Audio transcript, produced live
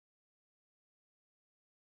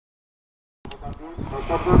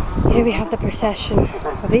Here we have the procession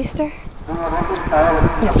of Easter.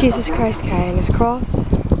 It's Jesus Christ carrying his cross.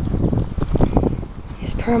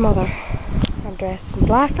 His poor mother, and dressed in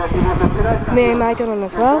black. Mary Magdalene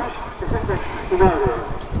as well.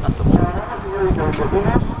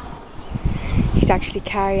 He's actually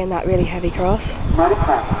carrying that really heavy cross. And,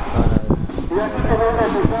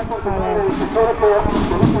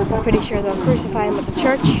 I'm pretty sure they'll crucify him at the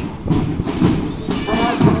church.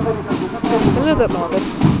 It's a little bit morbid.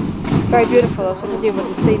 Very beautiful though, something you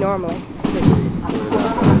wouldn't see normally.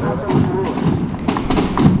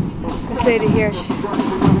 This lady here is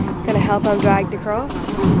going to help him drag the cross.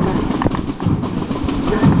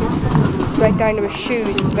 Right down to his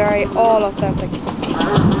shoes is very all authentic. Do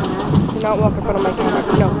not walk in front of my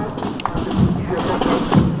camera, no.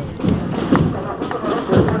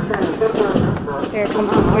 Here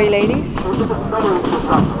comes the three ladies.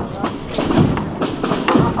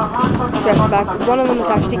 Dressed back. One of them is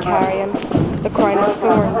actually carrying the crown of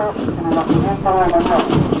thorns.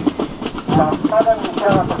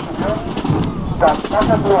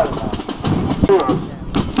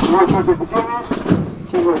 Nuestras decisiones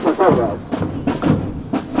y nuestras obras.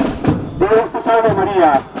 Dios te salve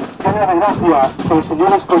María, llena de gracia, el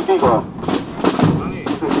Señor es contigo.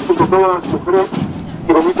 Benditas todas las mujeres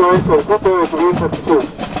y bendito es el fruto de tu vientre Jesús.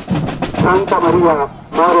 Santa María,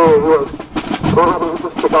 Madre de Dios, ruega por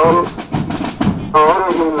nosotros pecadores, ahora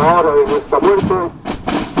y en la hora de nuestra muerte.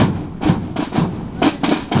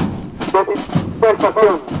 Esta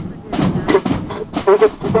estación es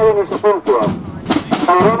resucitado en el sepulcro.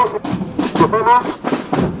 Adoramos y cogemos.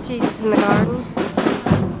 Jesus in the garden.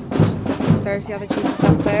 There's the other Jesus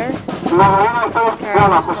up there. La cadena está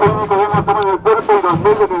desfilada, pues el Nicodemo toma el cuerpo y los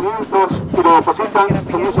medios de lienzos y lo depositan en el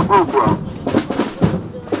sepulcro.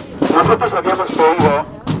 Nosotros habíamos creído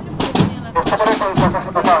esta pareja de casa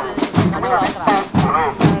se total.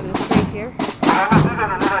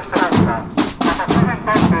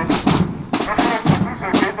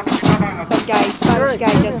 Some guy, Spanish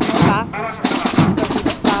guy just spat.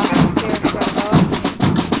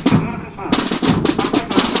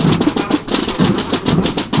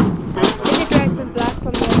 Dressed in black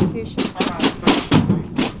from the execution.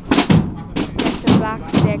 Dressed in black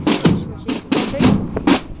from the execution of Jesus, I think.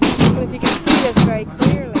 But if you can see this very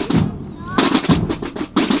clearly,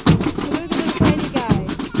 look at this tiny guy.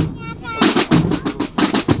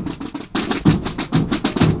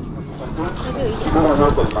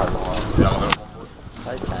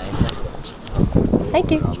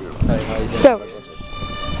 Thank you. So,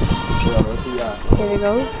 here we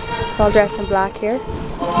go. All dressed in black here.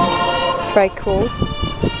 It's very cool.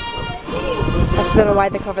 I don't know why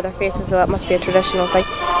they cover their faces, though that must be a traditional thing.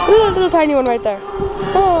 Ooh, a little tiny one right there.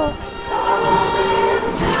 Oh.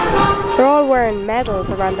 They're all wearing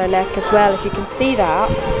medals around their neck as well, if you can see that.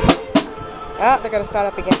 Ah, they're going to start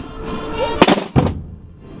up again.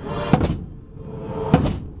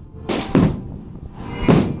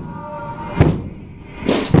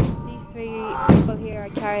 These three people here are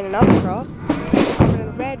carrying another cross covered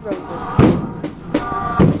in red roses.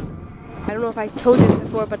 I don't know if I told you this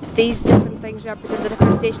before, but these different things represent the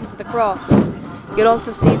different stations of the cross. You'll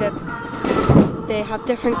also see that they have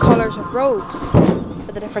different colours of robes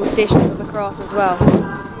for the different stations of the cross as well.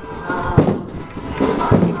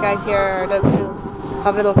 These guys here are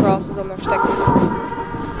have little crosses on their sticks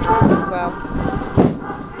as well.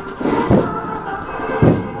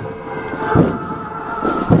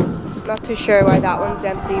 Not too sure why that one's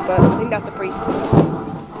empty, but I think that's a priest.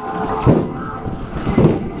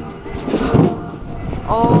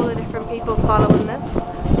 All the different people following this.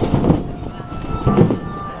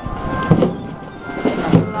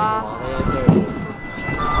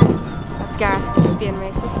 That's Gareth just being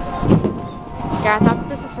racist. Gareth,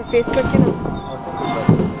 this is for Facebook, you know.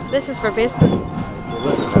 This is for Facebook.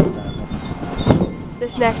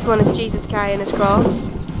 This next one is Jesus carrying his cross.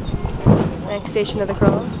 Next station of the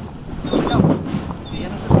cross.